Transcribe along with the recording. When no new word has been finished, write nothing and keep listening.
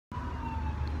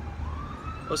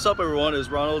What's up everyone, it's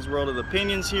Ronald's World of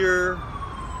Opinions here.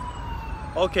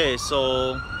 Okay,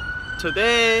 so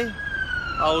today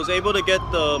I was able to get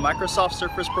the Microsoft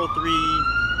Surface Pro 3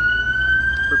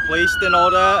 replaced and all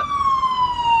that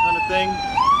kind of thing.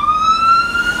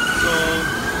 So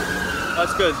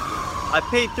that's good. I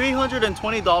paid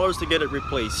 $320 to get it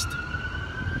replaced.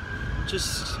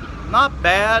 Just not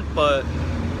bad, but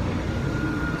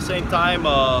at the same time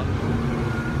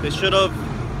they should have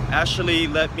actually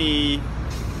let me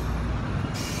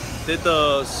did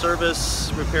the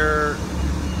service repair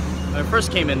when I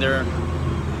first came in there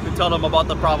to tell them about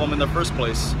the problem in the first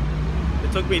place.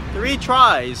 It took me 3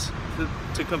 tries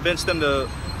to convince them to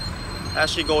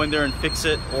actually go in there and fix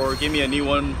it or give me a new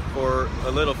one for a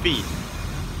little fee.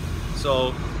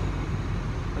 So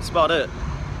that's about it.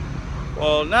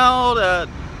 Well, now that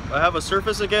I have a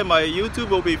Surface again, my YouTube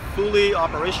will be fully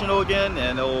operational again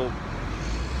and it'll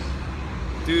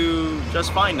do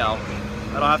just fine now.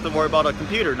 I don't have to worry about a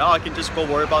computer. Now I can just go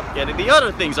worry about getting the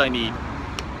other things I need.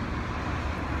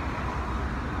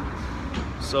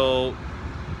 So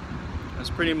that's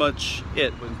pretty much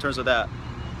it in terms of that.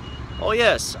 Oh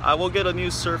yes, I will get a new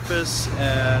Surface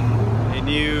and a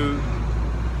new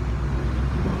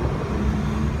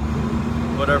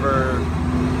whatever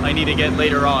I need to get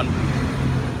later on,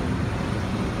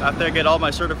 after I get all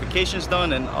my certifications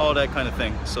done and all that kind of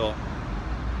thing. So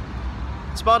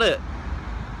that's about it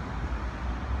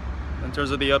in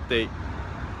terms of the update.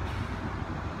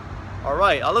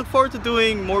 Alright, I look forward to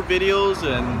doing more videos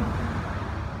and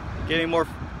getting more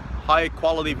high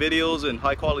quality videos and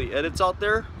high quality edits out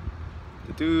there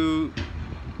to do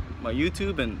my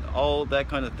YouTube and all that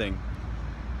kind of thing.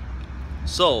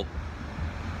 So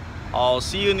I'll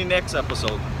see you in the next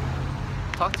episode.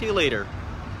 Talk to you later.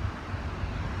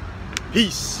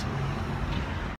 Peace.